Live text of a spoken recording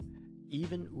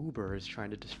Even Uber is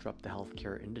trying to disrupt the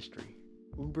healthcare industry.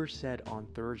 Uber said on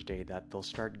Thursday that they'll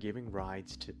start giving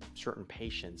rides to certain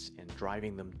patients and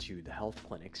driving them to the health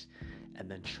clinics and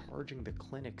then charging the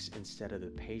clinics instead of the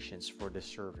patients for the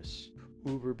service.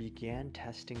 Uber began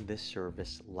testing this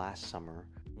service last summer.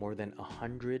 More than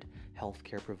 100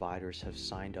 healthcare providers have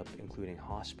signed up, including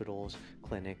hospitals,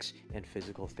 clinics, and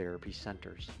physical therapy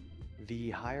centers.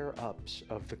 The higher-ups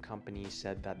of the company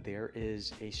said that there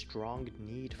is a strong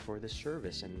need for the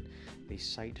service, and they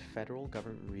cite federal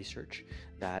government research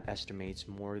that estimates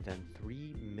more than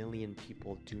 3 million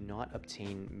people do not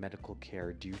obtain medical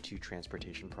care due to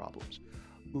transportation problems.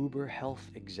 Uber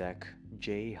health exec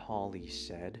Jay Hawley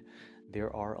said,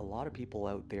 "There are a lot of people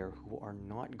out there who are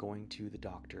not going to the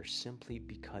doctor simply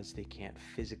because they can't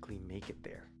physically make it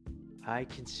there." I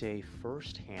can say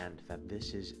firsthand that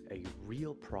this is a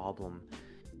real problem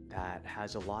that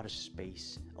has a lot of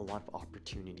space, a lot of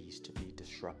opportunities to be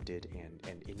disrupted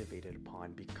and innovated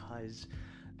upon, because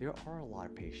there are a lot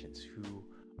of patients who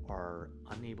are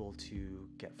unable to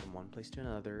get from one place to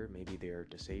another. Maybe they're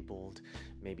disabled,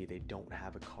 maybe they don't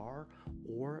have a car,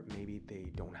 or maybe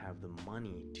they don't have the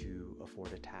money to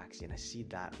afford a taxi. And I see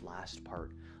that last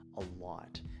part a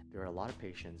lot. There are a lot of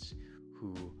patients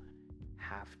who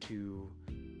have to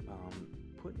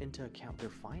put into account their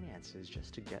finances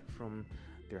just to get from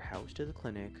their house to the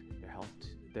clinic,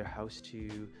 their house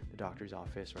to the doctor's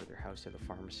office, or their house to the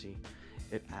pharmacy.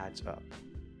 It adds up.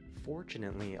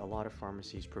 Fortunately, a lot of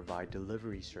pharmacies provide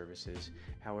delivery services.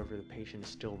 However, the patient is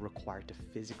still required to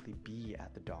physically be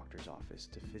at the doctor's office,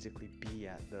 to physically be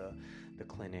at the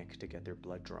clinic to get their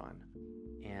blood drawn.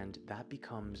 And that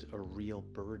becomes a real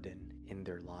burden in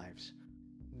their lives.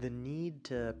 The need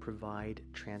to provide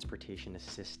transportation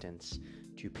assistance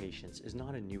to patients is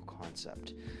not a new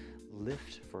concept.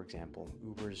 Lyft, for example,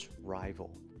 Uber's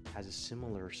rival, has a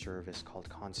similar service called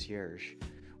Concierge,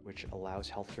 which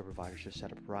allows healthcare providers to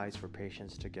set up rides for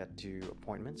patients to get to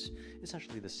appointments,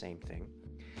 essentially the same thing.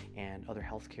 And other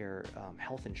health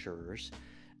insurers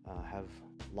have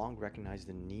long recognized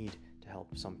the need to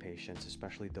help some patients,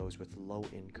 especially those with low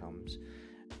incomes,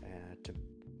 to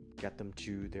get them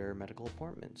to their medical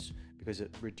appointments, because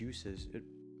it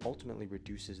ultimately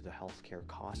reduces the healthcare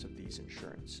cost of these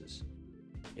insurances.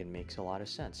 It makes a lot of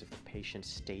sense. If the patient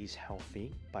stays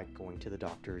healthy by going to the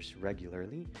doctors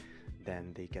regularly,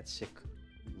 then they get sick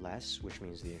less, which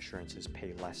means the insurances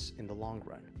pay less in the long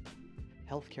run.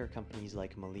 Healthcare companies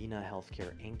like Molina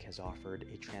Healthcare Inc. has offered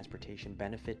a transportation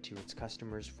benefit to its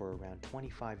customers for around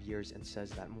 25 years and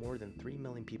says that more than 3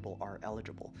 million people are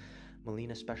eligible.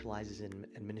 Molina specializes in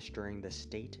administering the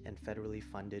state and federally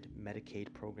funded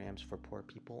Medicaid programs for poor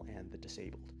people and the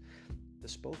disabled. The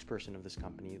spokesperson of this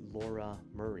company, Laura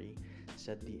Murray,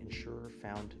 said the insurer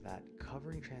found that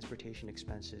covering transportation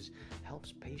expenses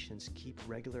helps patients keep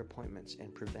regular appointments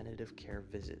and preventative care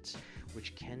visits,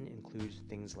 which can include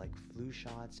things like flu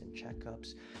shots and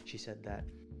checkups. She said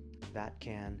that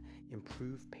can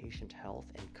improve patient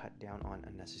health and cut down on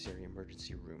unnecessary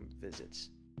emergency room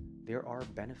visits. There are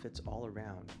benefits all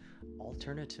around.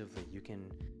 Alternatively, you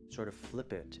can sort of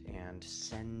flip it and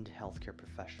send healthcare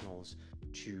professionals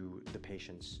to the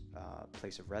patient's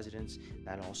place of residence.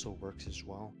 That also works as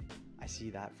well. I see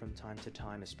that from time to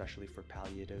time, especially for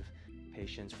palliative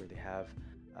patients, where they have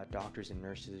doctors and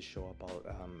nurses show up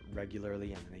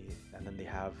regularly, and then they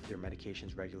have their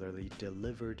medications regularly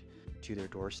delivered to their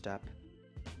doorstep,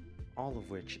 all of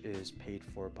which is paid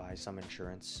for by some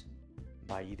insurance,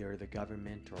 by either the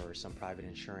government or some private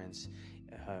insurance.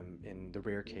 In the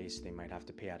rare case, they might have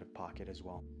to pay out of pocket as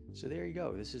well. So there you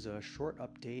go. This is a short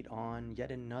update on yet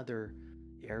another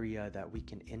area that we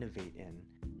can innovate in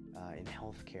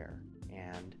healthcare.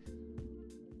 And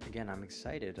again, I'm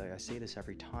excited. I say this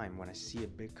every time when I see a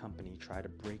big company try to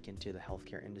break into the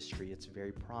healthcare industry. It's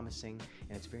very promising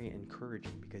and it's very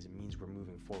encouraging, because it means we're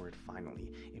moving forward finally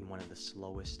in one of the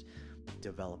slowest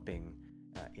developing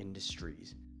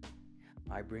industries.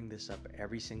 I bring this up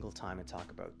every single time I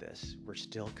talk about this. We're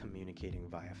still communicating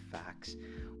via fax.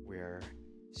 We're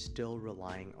still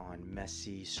relying on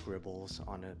messy scribbles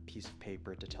on a piece of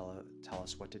paper to tell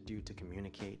us what to do to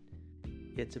communicate.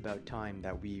 It's about time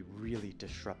that we really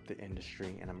disrupt the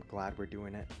industry, and I'm glad we're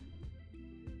doing it.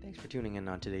 Thanks for tuning in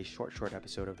on today's short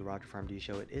episode of the Roger Farm D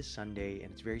Show. It is Sunday,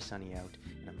 and it's very sunny out,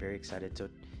 and I'm very excited to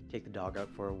take the dog out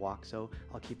for a walk, so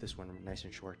I'll keep this one nice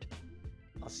and short.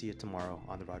 I'll see you tomorrow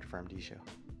on the Roger Farm D Show.